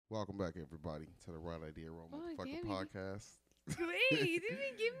Welcome back, everybody, to the Right Idea Wrong Motherfucker podcast. Wait, you didn't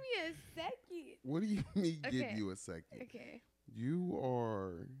even give me a second. What do you mean, give Okay. you a second? Okay. You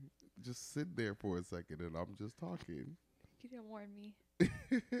are just sit there for a second, and I'm just talking. You didn't warn me.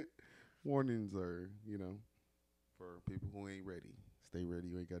 Warnings are, for people who ain't ready. Stay ready.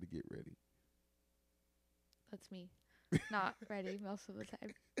 You ain't got to get ready. That's me. Not ready most of the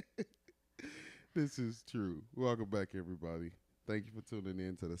time. This is true. Welcome back, everybody. Thank you for tuning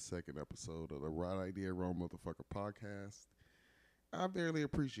in to the second episode of the Right Idea Wrong Motherfucker podcast. I barely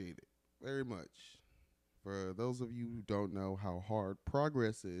appreciate it very much. For those of you who don't know how hard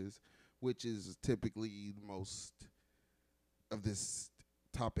progress is, which is typically the most of this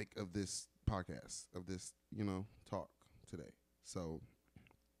topic of this podcast, of this, talk today. So,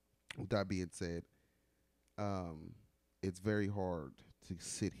 with that being said, it's very hard to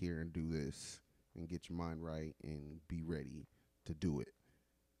sit here and do this and get your mind right and be ready to do it.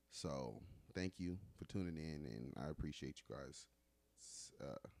 So, thank you for tuning in, and I appreciate you guys. It's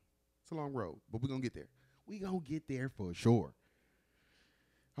a long road, but we're going to get there. We gonna get there for sure.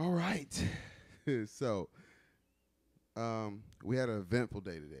 All right. So, we had an eventful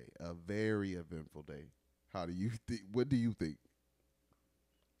day today. A very eventful day. How do you think? What do you think?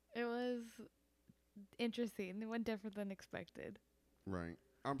 It was interesting. It went different than expected. Right.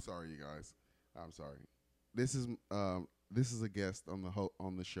 I'm sorry, you guys. I'm sorry. This is a guest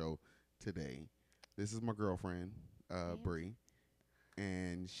on the show today. This is my girlfriend, Bree.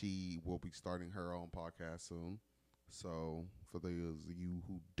 And she will be starting her own podcast soon. So, for those of you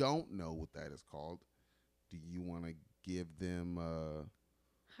who don't know what that is called, do you want to give them?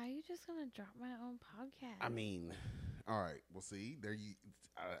 How are you just gonna drop my own podcast? I mean, all right. Well, see, there you.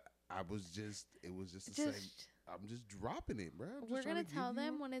 I was just. It was just the same. I'm just dropping it, bro. We're gonna tell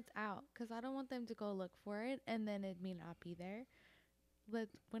them when it's out, because I don't want them to go look for it and then it may not be there. But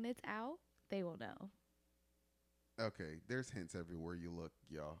when it's out, they will know. Okay, there's hints everywhere you look,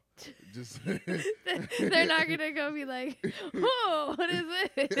 y'all. Just they're not gonna go be like, "Whoa, what is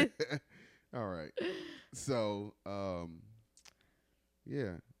this?" All right. So,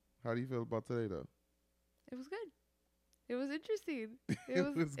 yeah. How do you feel about today, though? It was good. It was interesting.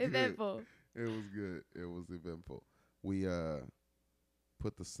 It was eventful. It was good. It was eventful. We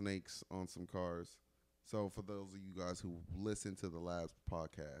put the snakes on some cars. So for those of you guys who listened to the last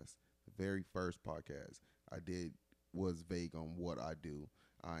podcast, the very first podcast I did was vague on what I do.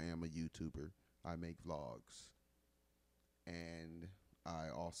 I am a YouTuber. I make vlogs. And I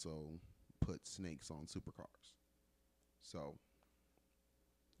also put snakes on supercars. So,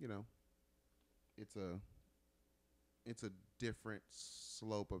 it's a different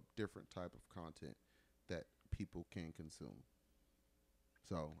slope of different type of content that people can consume.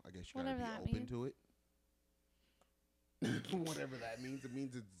 So, I guess you got to be open to it. Whatever that means. It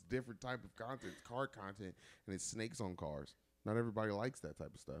means it's different type of content. It's car content, and it's snakes on cars. Not everybody likes that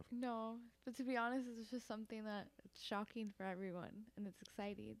type of stuff. No, but to be honest, it's just something that it's shocking for everyone, and it's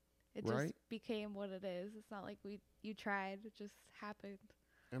exciting. It Right? just became what it is. It's not like you tried. It just happened.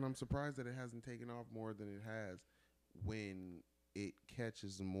 And I'm surprised that it hasn't taken off more than it has when it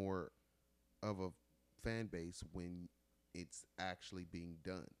catches more of a fan base when it's actually being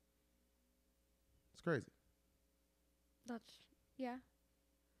done. It's crazy. Yeah.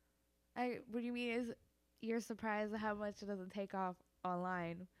 What you mean is you're surprised at how much it doesn't take off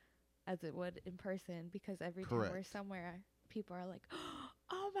online as it would in person, because every time we're somewhere, people are like,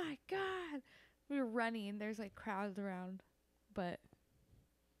 "Oh my God." We're running. There's like crowds around, but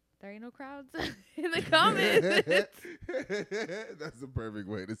there ain't no crowds in the comments. That's the perfect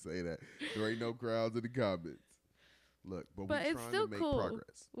way to say that. There ain't no crowds in the comments. Look, but we're it's trying still to make cool.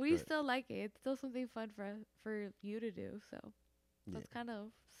 progress. We still like it. It's still something fun for you to do. So that's kind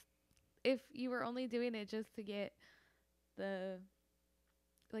of, if you were only doing it just to get the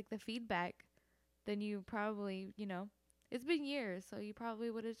feedback, then you probably, it's been years, so you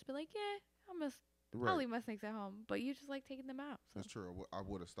probably would have just been like, yeah, I'll leave my snakes at home. But you just like taking them out. So. That's true. I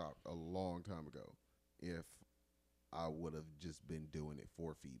would have stopped a long time ago if I would have just been doing it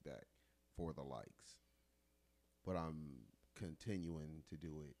for feedback, for the likes. But I'm continuing to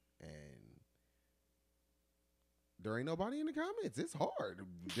do it, and there ain't nobody in the comments. It's hard.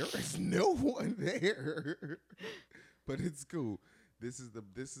 There is no one there. But it's cool. This is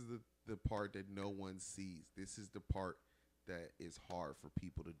the part that no one sees. This is the part that is hard for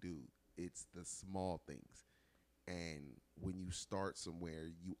people to do. It's the small things. And when you start somewhere,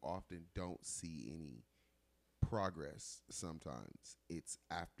 you often don't see any progress sometimes. It's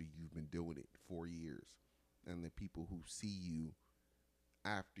after you've been doing it 4 years. And the people who see you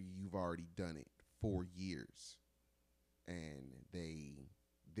after you've already done it 4 years, and they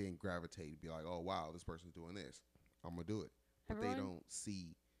then gravitate and be like, oh wow, this person's doing this, I'm gonna do it. But Everyone, they don't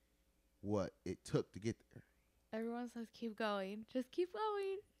see what it took to get there. everyone says keep going. Just keep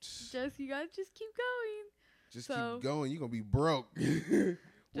going. You gotta just keep going. Just So, keep going. You're gonna be broke. We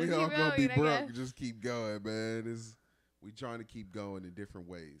Just all keep gonna be going, I broke. guess. Just keep going, man. We trying to keep going in different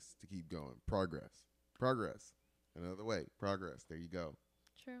ways to keep going. Progress. Another way. Progress. There you go.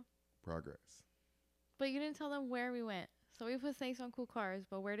 True. Progress. But you didn't tell them where we went. So we put snakes on cool cars,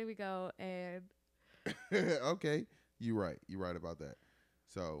 but where did we go? And Okay. You're right. You're right about that.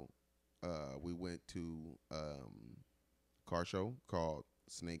 So, we went to car show called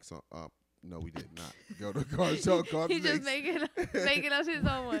Snakes on Up. No, we did not go to a car show called he Snakes. just making up his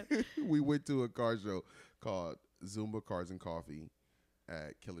own one. We went to a car show called Zumba Cars and Coffee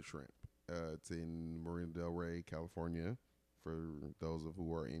at Killer Shrimp. It's in Marina Del Rey, California. For those of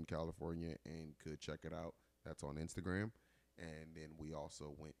who are in California and could check it out, that's on Instagram. And then we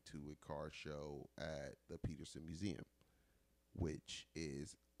also went to a car show at the Peterson Museum, which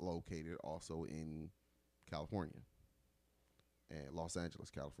is located also in California and Los Angeles,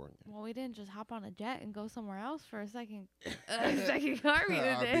 California. Well, we didn't just hop on a jet and go somewhere else for a second car meet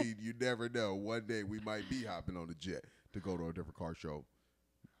today. I mean, you never know. One day we might be hopping on a jet to go to a different car show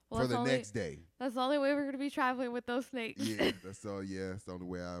for the next day. That's the only way we're going to be traveling with those snakes. Yeah, that's all. Yeah, that's the only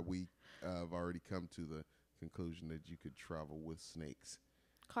way we have already come to the conclusion that you could travel with snakes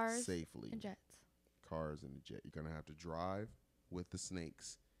Cars safely. and jets. Cars and a jet. You're gonna have to drive with the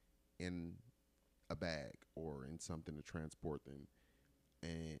snakes in a bag or in something to transport them,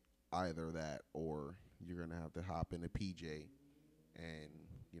 and either that or you're gonna have to hop in a PJ and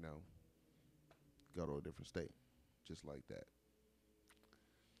go to a different state, just like that.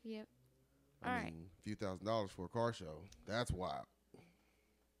 Yep. I mean, a few $1,000s for a car show. That's wild.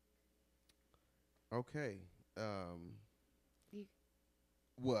 Okay.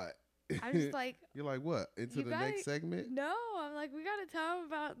 What? I'm just like, You're like, what? Into the next segment? No, I'm like, we got to tell them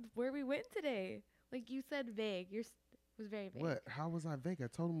about where we went today. Like you said, vague. Was very vague. What? How was I vague? I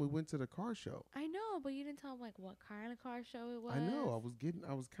told him we went to the car show. I know, but you didn't tell them like what kind of car show it was. I know.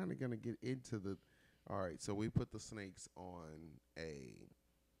 I was kind of gonna get into the. All right, so we put the snakes on a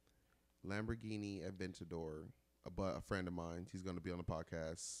Lamborghini Aventador. But a friend of mine, he's gonna be on the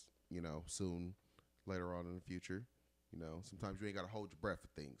podcast, soon, later on in the future. Sometimes you ain't gotta hold your breath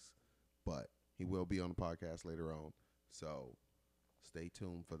for things, but he will be on the podcast later on. So stay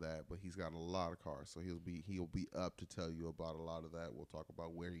tuned for that. But he's got a lot of cars, so he'll be up to tell you about a lot of that. We'll talk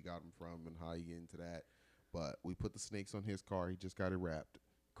about where he got them from and how he get into that. But we put the snakes on his car. He just got it wrapped,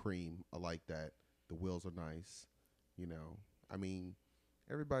 cream. I like that. The wheels are nice. I mean,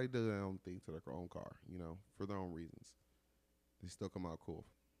 everybody does their own thing to their own car. For their own reasons. They still come out cool.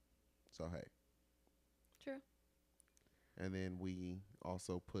 So hey. True. And then we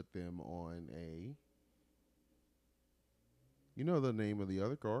also put them on a. You know the name of the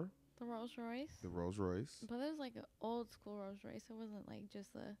other car? The Rolls Royce. The Rolls Royce. But it was like an old school Rolls Royce. It wasn't like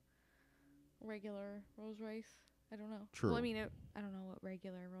just a regular Rolls Royce. I don't know. True. Well, I mean, I don't know what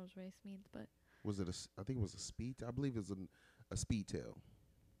regular Rolls Royce means, but. Was it I think it was a speed. I believe it was a Speedtail.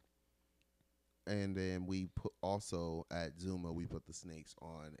 And then we put also at Zuma we put the snakes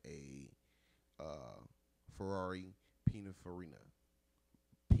on a Ferrari Pininfarina,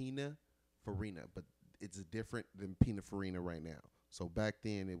 but it's different than Pininfarina right now. So back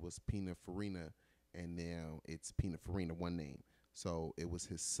then it was Pininfarina, and now it's Pininfarina, one name. So it was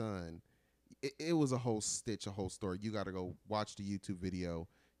his son. It was a whole stitch, a whole story. You got to go watch the YouTube video.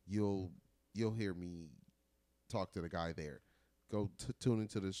 You'll hear me talk to the guy there. Go tune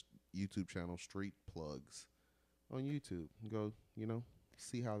into this YouTube channel, Street Plugs, on YouTube. Go,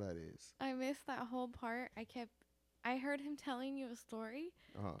 see how that is. I missed that whole part. I heard him telling you a story,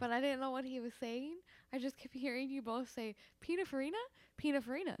 but I didn't know what he was saying. I just kept hearing you both say, Pininfarina,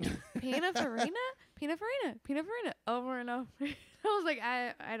 Pininfarina, Pininfarina, Pininfarina, Pininfarina, over and over. I was like,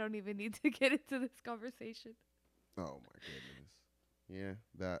 I don't even need to get into this conversation. Oh, my goodness. Yeah,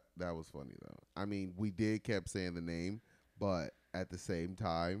 that was funny, though. I mean, we kept saying the name, but at the same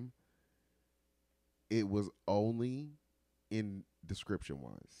time, it was only in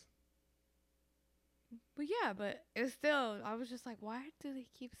description-wise. But yeah, but it's still, I was just like, why do they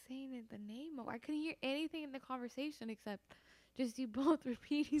keep saying the name? I couldn't hear anything in the conversation except just you both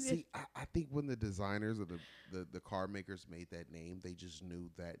repeating it. See, I think when the designers or the car makers made that name, they just knew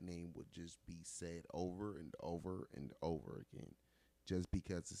that name would just be said over and over and over again, just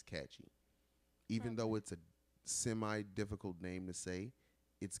because it's catchy. Even though it's a semi-difficult name to say,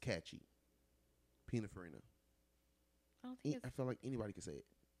 it's catchy. Pininfarina. I don't think I feel like anybody can say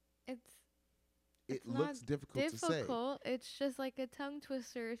it. It It's not looks difficult to say. difficult. It's just like a tongue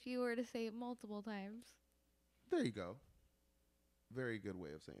twister if you were to say it multiple times. There you go. Very good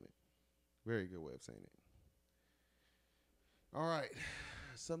way of saying it. Very good way of saying it. All right.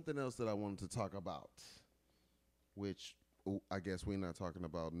 Something else that I wanted to talk about, which I guess we're not talking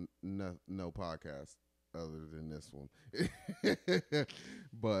about no podcast other than this one.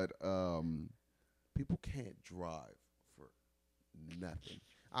 But people can't drive for nothing.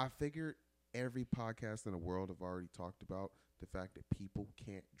 I figured every podcast in the world have already talked about the fact that people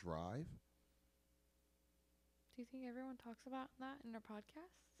can't drive. Do you think everyone talks about that in their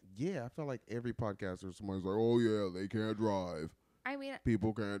podcasts? Yeah, I feel like every podcaster, someone's like, oh yeah, they can't drive. I mean,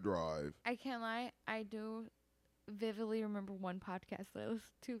 People can't drive. I can't lie. I do vividly remember one podcast that was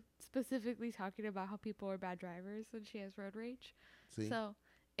specifically talking about how people are bad drivers when she has road rage. See? So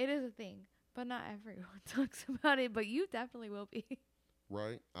it is a thing, but not everyone talks about it. But you definitely will be.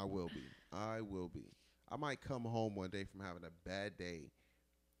 Right? I will be. I will be. I might come home one day from having a bad day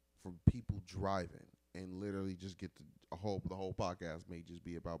from people driving and literally just get to the whole podcast may just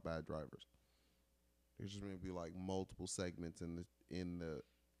be about bad drivers. There's just going to be like multiple segments in the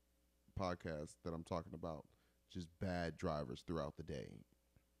podcast that I'm talking about, just bad drivers throughout the day.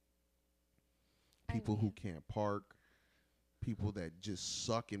 People who can't park, people that just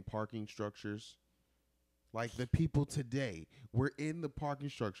suck in parking structures. Like the people today, we're in the parking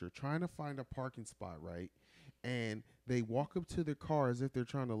structure trying to find a parking spot, right? And they walk up to their car as if they're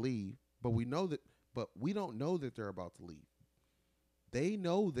trying to leave, but we don't know that they're about to leave. They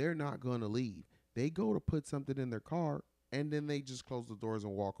know they're not going to leave. They go to put something in their car, and then they just close the doors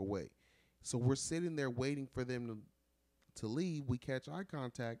and walk away. So we're sitting there waiting for them to leave. We catch eye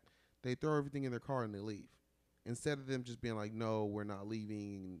contact. They throw everything in their car and they leave. Instead of them just being like, no, we're not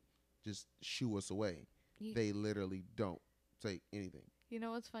leaving, and just shoo us away. They literally don't say anything. You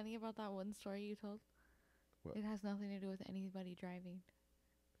know what's funny about that one story you told? What? It has nothing to do with anybody driving.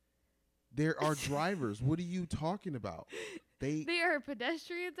 There are drivers. What are you talking about? They are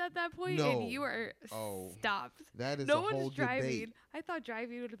pedestrians at that point, No. and you are stopped. That is No a whole one's driving. debate. I thought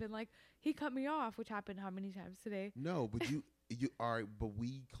driving would have been like, he cut me off, which happened how many times today? No, but you all right, but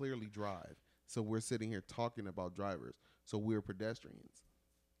we clearly drive. So we're sitting here talking about drivers. So we're pedestrians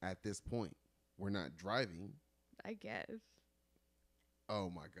at this point. We're not driving. I guess.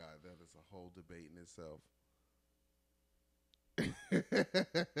 Oh my God, that is a whole debate in itself.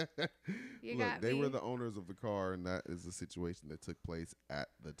 You Look, got they me. were the owners of the car, and that is the situation that took place at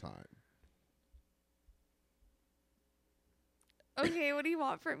the time. Okay, what do you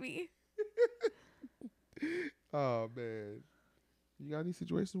want from me? Oh man, you got any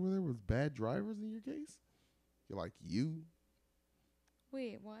situations where there was bad drivers in your case? You're like you?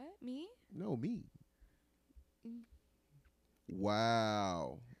 Wait, what? Me? No, me. Mm.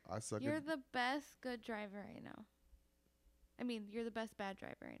 Wow, I suck. You're the best good driver I know. I mean, you're the best bad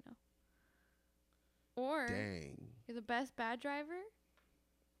driver I know. Or Dang. you're the best bad driver,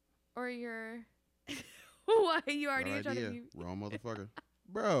 or you're why you already Bad trying to idea. be Wrong motherfucker.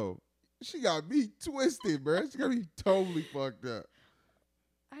 Bro, she got me twisted, bro. She got me totally fucked up.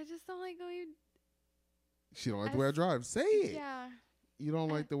 I just don't like going. She don't like the way I drive. Say it. Yeah. You don't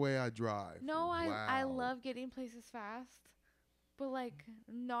like the way I drive. No, I Wow. love getting places fast, but like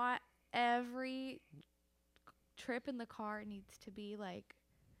not every trip in the car needs to be like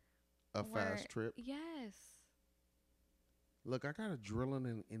a fast trip. Yes. Look, I got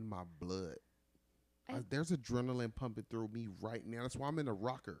adrenaline in my blood. There's adrenaline pumping through me right now. That's why I'm in a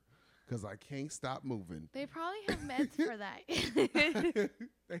rocker, because I can't stop moving. They probably have meds for that.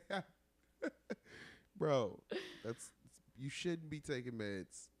 They have. Bro, you shouldn't be taking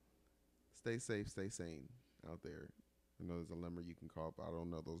meds. Stay safe, stay sane out there. I know there's a number you can call, but I don't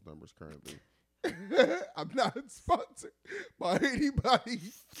know those numbers currently. I'm not sponsored by anybody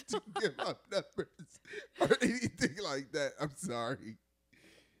to give up numbers or anything like that. I'm sorry.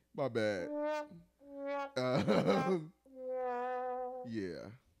 My bad. Yeah.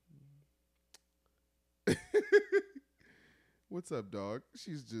 What's up, dog?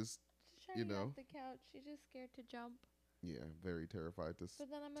 She's just, She's trying off the couch. She's just scared to jump. yeah, very terrified to. But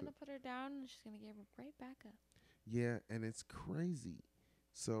then I'm gonna put her down, and she's gonna get right back up. Yeah, and it's crazy.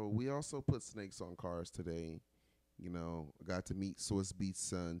 So we also put snakes on cars today. You know, got to meet Swizz Beat's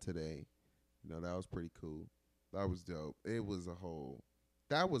son today. You know, that was pretty cool. That was dope. It was a whole.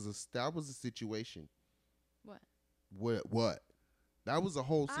 That was a situation. What? What? That was a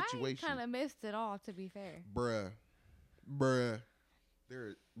whole situation. I kind of missed it all, to be fair. Bruh. Bruh.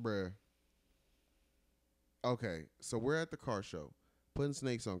 Okay, so we're at the car show, putting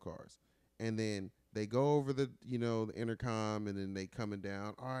snakes on cars. And then they go over the intercom, and then they coming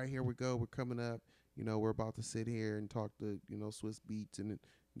down. All right, here we go. We're coming up. we're about to sit here and talk to, Swizz Beats and,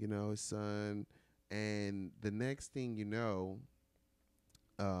 his son. And the next thing you know,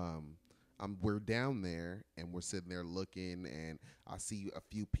 we're down there and we're sitting there looking, and I see a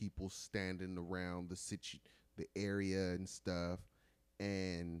few people standing around the area and stuff.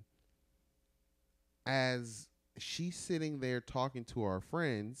 And as she's sitting there talking to our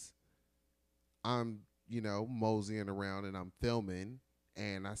friends, I'm, moseying around and I'm filming,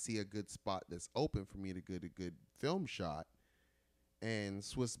 and I see a good spot that's open for me to get a good film shot. And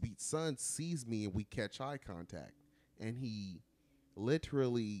Swizz Beat's son sees me and we catch eye contact. And he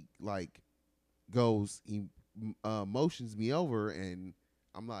literally like he motions me over, and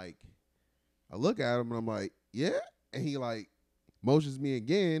I'm like, I look at him and I'm like, yeah. And he like motions me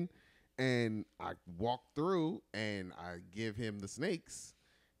again, and I walk through and I give him the snakes,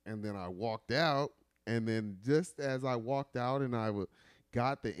 and then I walked out. And then just as I walked out and I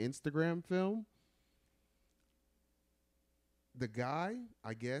got the Instagram film, the guy,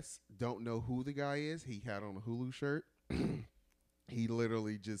 I guess, don't know who the guy is. He had on a Hulu shirt. He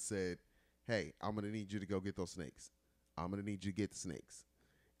literally just said, hey, I'm going to need you to go get those snakes. I'm going to need you to get the snakes.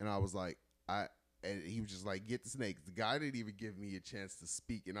 And I was like, and he was just like, get the snakes. The guy didn't even give me a chance to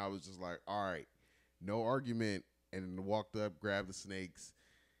speak. And I was just like, all right, no argument. And walked up, grabbed the snakes.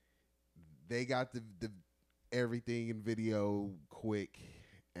 They got the everything in video quick.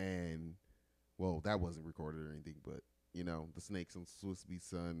 And, well, that wasn't recorded or anything, but, the snakes on Swizz Beat's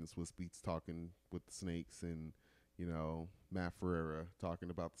son, and Swizz Beat's talking with the snakes, and, Matt Ferreira talking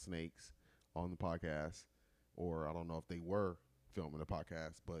about the snakes on the podcast. Or I don't know if they were filming a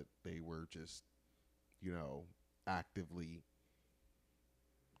podcast, but they were just, actively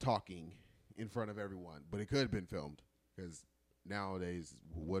talking in front of everyone. But it could have been filmed, because nowadays,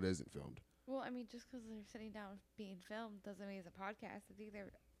 what isn't filmed? Well, I mean, just because they're sitting down being filmed doesn't mean it's a podcast. I think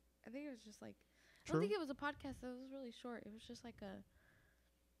it was just like, I don't think it was a podcast. It was really short. It was just like a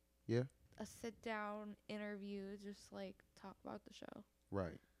sit down interview, just like talk about the show.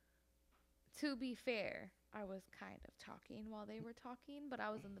 Right. To be fair, I was kind of talking while they were talking, but I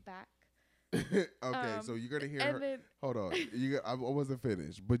was in the back. Okay, so you're gonna hear her. Hold on, I wasn't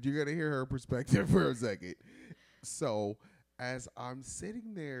finished, but you're gonna hear her perspective for a second. So as I'm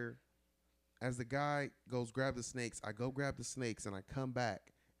sitting there, as the guy goes grab the snakes, I go grab the snakes, and I come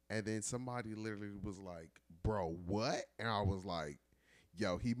back, and then somebody literally was like, "Bro, what?" And I was like,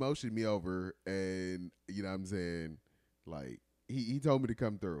 "Yo," he motioned me over, and you know what I'm saying, like he told me to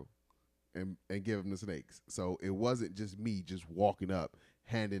come through and give him the snakes. So it wasn't just me just walking up,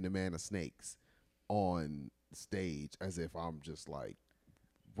 handing the man of snakes on stage as if I'm just like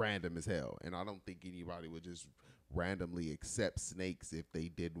random as hell. And I don't think anybody would just randomly accept snakes if they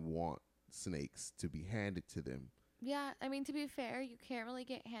didn't want snakes to be handed to them. Yeah, I mean, to be fair, you can't really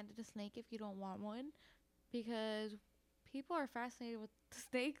get handed a snake if you don't want one, because people are fascinated with the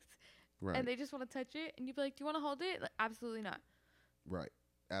snakes, right, and they just want to touch it, and you'd be like, do you want to hold it? Like, absolutely not. Right.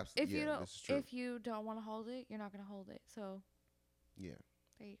 Absolutely. If you don't want to hold it, you're not going to hold it. So yeah,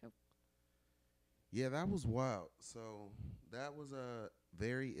 there you go. Yeah, that was wild. So that was a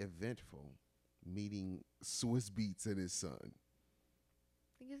very eventful meeting Swizz Beatz and his son.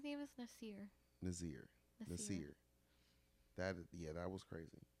 I think his name is Nasir. Nasir. That was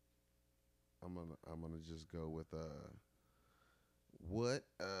crazy. I'm gonna just go with what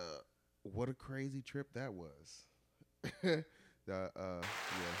a crazy trip that was. I think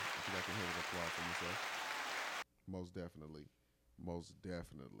I can hit an applause for myself. Most definitely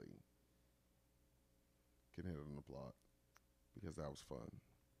can hit an applause, because that was fun.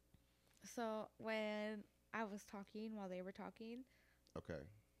 So when I was talking while they were talking, okay,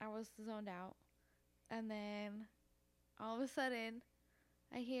 I was zoned out, and then all of a sudden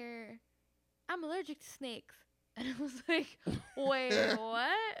I hear, "I'm allergic to snakes." And I was like, wait,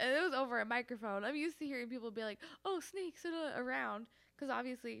 what? And it was over a microphone. I'm used to hearing people be like, oh, snakes are around, because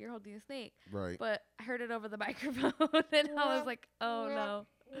obviously you're holding a snake. Right. But I heard it over the microphone, and I was like, oh, no.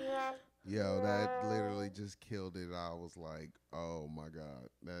 Yo, that literally just killed it. I was like, oh, my God.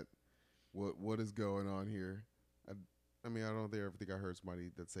 What is going on here? I mean, I don't ever think I heard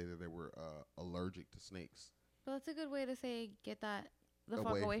somebody that say that they were allergic to snakes. But that's a good way to say, get the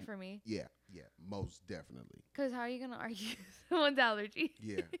fuck away from me. Yeah, most definitely. Because how are you going to argue someone's allergy?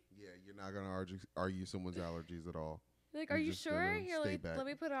 Yeah, you're not going to argue someone's allergies at all. Like, are you sure? You're like, let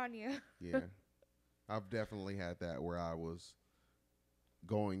me put it on you. Yeah. I've definitely had that where I was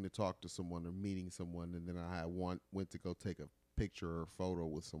going to talk to someone or meeting someone, and then I went to go take a picture or a photo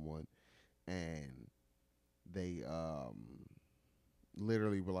with someone, and they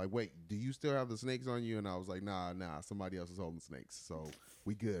literally were like, wait, do you still have the snakes on you? And I was like, nah, somebody else is holding snakes. So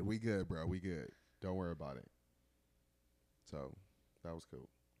we good, bro, we good. Don't worry about it. So that was cool.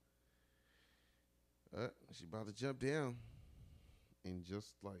 She about to jump down in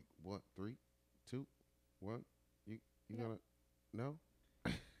just like what, 3, 2, 1. You Yeah. gonna no?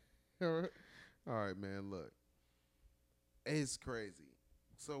 All right. All right, man. Look, it's crazy.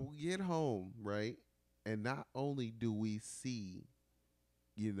 So we get home, right? And not only do we see,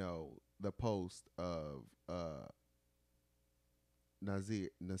 the post of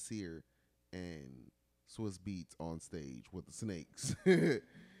Nasir and Swizz Beats on stage with the snakes.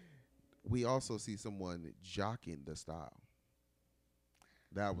 We also see someone jocking the style.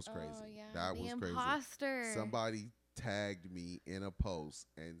 That was crazy. Oh yeah, That the was imposter. crazy. Somebody tagged me in a post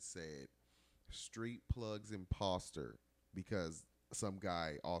and said Street Plugs imposter because some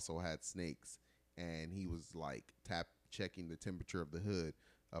guy also had snakes and he was like checking the temperature of the hood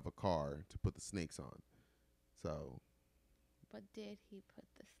of a car to put the snakes on. So But did he put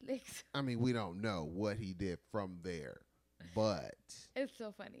the snakes? I mean, we don't know what he did from there, but It's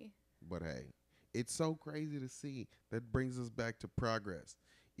so funny. But hey, it's so crazy to see. That brings us back to progress.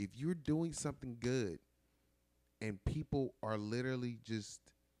 If you're doing something good and people are literally just,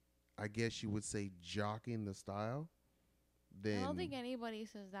 I guess you would say, jocking the style, then I don't think anybody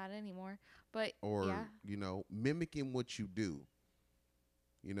says that anymore. But or yeah, mimicking what you do,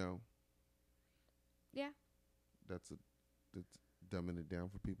 yeah. that's dumbing it down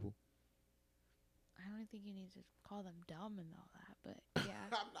for people. I don't think you need to call them dumb and all that, but yeah.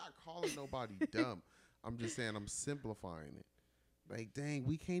 I'm not calling nobody dumb. I'm just saying I'm simplifying it. Like, dang,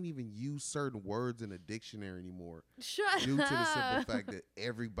 we can't even use certain words in a dictionary anymore Shut due up. to the simple fact that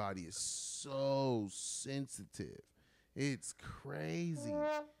everybody is so sensitive. It's crazy.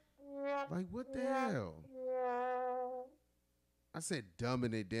 Like, what the hell? I said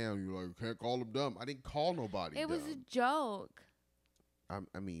dumbing it down. You're like, can't call them dumb. I didn't call nobody It dumb. was a joke.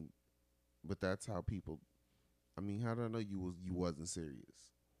 I mean, but that's how people. I mean, how do I know you wasn't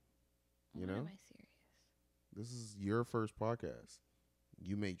serious? You Why know, am I serious? this is your first podcast.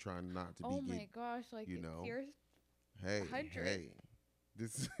 You may try not to be. Oh my gosh! Like you it's know, yours. Hey, 100. hey,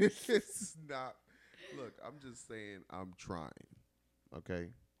 this is not. Look, I'm just saying I'm trying. Okay,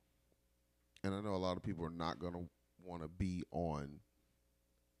 and I know a lot of people are not gonna want to be on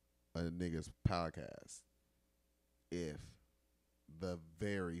a nigga's podcast if the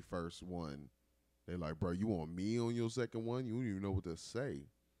very first one they're like, bro, you want me on your second one? You don't even know what to say.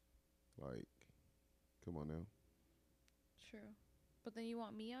 Like, come on now. True. But then you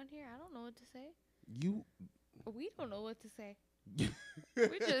want me on here? I don't know what to say. You. We don't know what to say.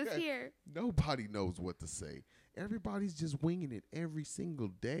 We're just here. Nobody knows what to say. Everybody's just winging it every single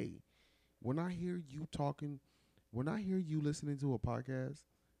day. When I hear you talking, when I hear you listening to a podcast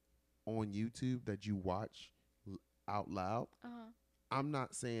on YouTube that you watch out loud, I'm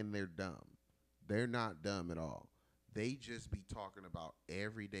not saying they're dumb. They're not dumb at all. They just be talking about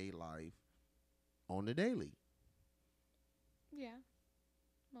everyday life on the daily. Yeah.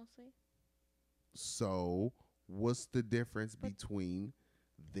 Mostly. So, what's the difference between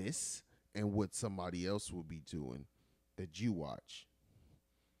this and what somebody else will be doing that you watch?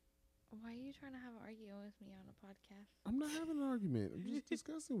 Why are you trying to have an argument with me on a podcast? I'm not having an argument. I'm just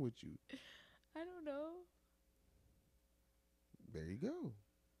discussing with you. I don't know. There you go.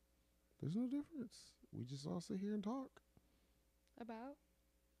 There's no difference. We just all sit here and talk. About?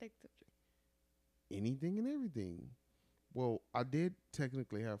 Like anything and everything. Well, I did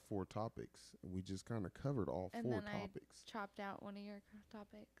technically have 4 topics, and we just kind of covered all 4 then topics. I chopped out one of your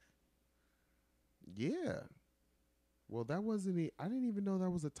topics. Yeah. Well, that wasn't it. I didn't even know that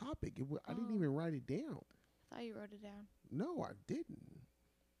was a topic. I didn't even write it down. I thought you wrote it down. No, I didn't.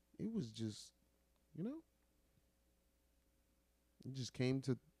 It was just, it just came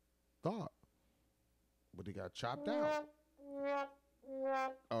to thought. But it got chopped out.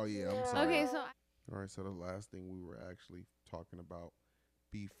 Oh, yeah, I'm sorry. Okay, so... All right, so the last thing we were actually talking about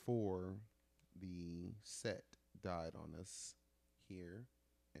before the set died on us here,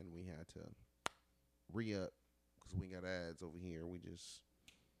 and we had to re-up because we got ads over here. We just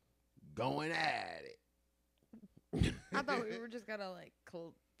going at it. I thought we were just going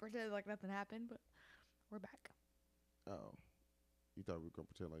to, pretend like nothing happened, but we're back. Oh. You thought we were going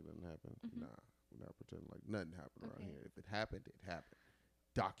to pretend like nothing happened? Mm-hmm. Nah, we're not pretending like nothing happened around here. If it happened, it happened.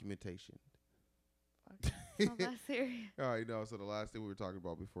 Documentation. Okay. It's not that serious. All right, no. So the last thing we were talking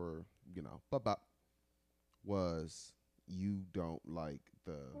about before, was you don't like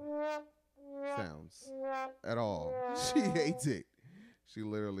the sounds at all. She hates it. She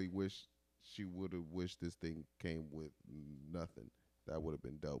literally she would have wished this thing came with nothing. That would have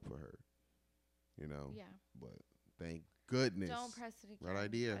been dope for her. Yeah. But thank goodness. Don't press it again. Right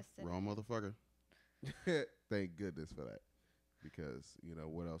idea. Press it Wrong again. motherfucker. Thank goodness for that. Because,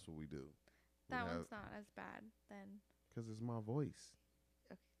 what else would we do? That one's not as bad then. Because it's my voice.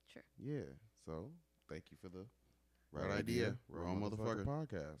 Okay, sure. Yeah. So, thank you for the right idea. Wrong motherfucker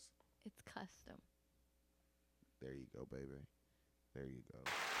podcast. It's custom. There you go, baby. There you go.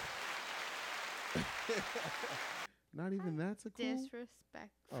 Not even that's a cool.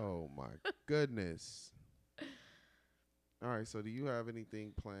 Disrespectful. Oh my goodness. All right, so do you have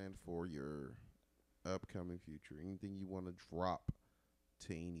anything planned for your upcoming future? Anything you want to drop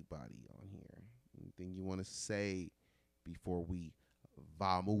to anybody on here? Anything you want to say before we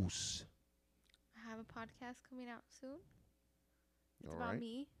vamos? I have a podcast coming out soon. It's All about right.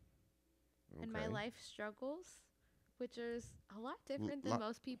 me and my life struggles, which is a lot different than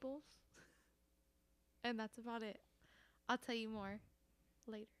most people's. And that's about it. I'll tell you more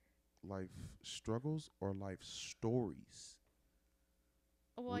later. Life struggles or life stories?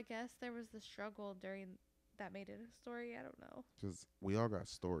 Well, I guess there was the struggle during that made it a story. I don't know. Because we all got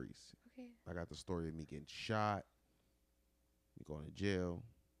stories. Okay. I got the story of me getting shot, me going to jail,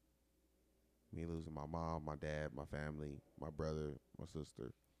 me losing my mom, my dad, my family, my brother, my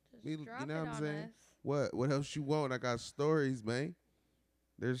sister. Just Me, drop you know it what I'm on saying? us. What else you want? I got stories, man.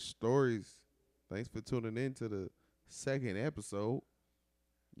 There's stories. Thanks for tuning in to the second episode.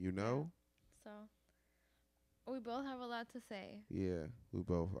 So, we both have a lot to say. Yeah, we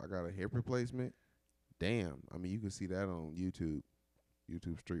both. I got a hip replacement. Damn. I mean, you can see that on YouTube.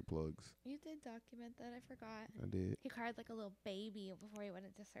 YouTube Street Plugs. You did document that. I forgot. I did. He cried like a little baby before he went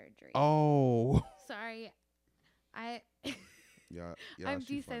into surgery. Oh. Sorry. Yeah, I'm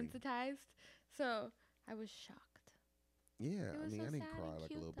she funny. desensitized. So, I was shocked. Yeah, It I was mean, so I didn't sad cry and like a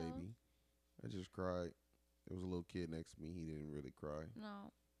cute, little though. baby. I just cried. There was a little kid next to me. He didn't really cry.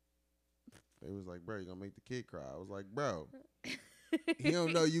 No. They was like, bro, you gonna make the kid cry. I was like, bro, he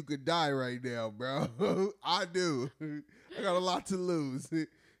don't know you could die right now, bro. I do. I got a lot to lose.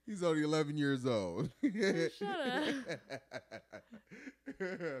 He's only 11 years old. Shut up.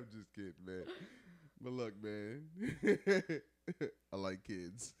 I'm just kidding, man. But look, man, I like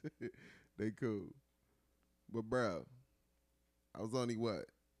kids. They cool. But, bro, I was only,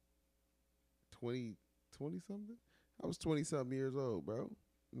 20 something? I was 20 something years old, bro.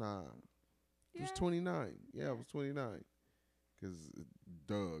 Nah. I was 29. Yeah, I was 29. Because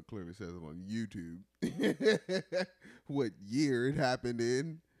Doug clearly says it on YouTube. What year it happened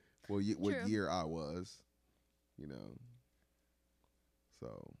in. Well, what True. year I was.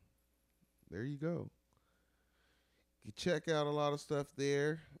 So, there you go. You check out a lot of stuff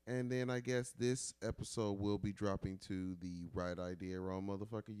there. And then I guess this episode will be dropping to the Right Idea Wrong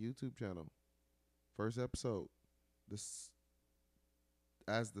Motherfucker YouTube channel. First episode. This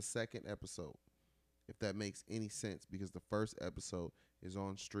as the second episode. If that makes any sense, because the first episode is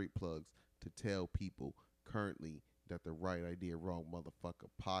on Street Plugs to tell people currently that the Right Idea Wrong Motherfucker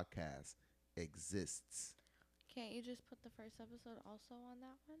podcast exists. Can't you just put the first episode also on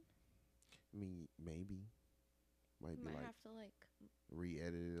that one? I mean, maybe. Might You be might like have to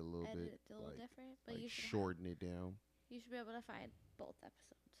re-edit it a little edit bit. it a little different, but Like you should shorten it down. You should be able to find both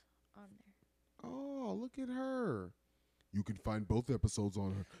episodes on there. Oh, look at her. You can find both episodes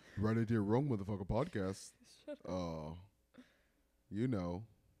on Right Idea Wrong Motherfucker podcast.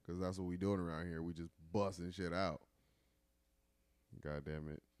 Because that's what we doing around here. We just busting shit out. God damn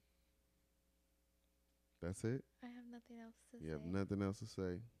it. That's it? I have nothing else to say. You have nothing else to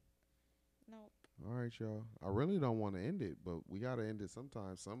say? Nope. All right, y'all. I really don't want to end it, but we got to end it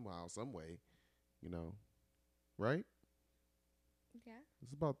sometime, somehow, some way. Right? Yeah.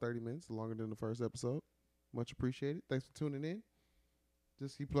 It's about 30 minutes, longer than the first episode. Much appreciated. Thanks for tuning in.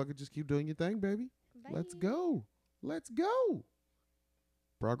 Just keep plugging. Just keep doing your thing, baby. Bye. Let's go. Let's go.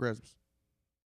 Progress.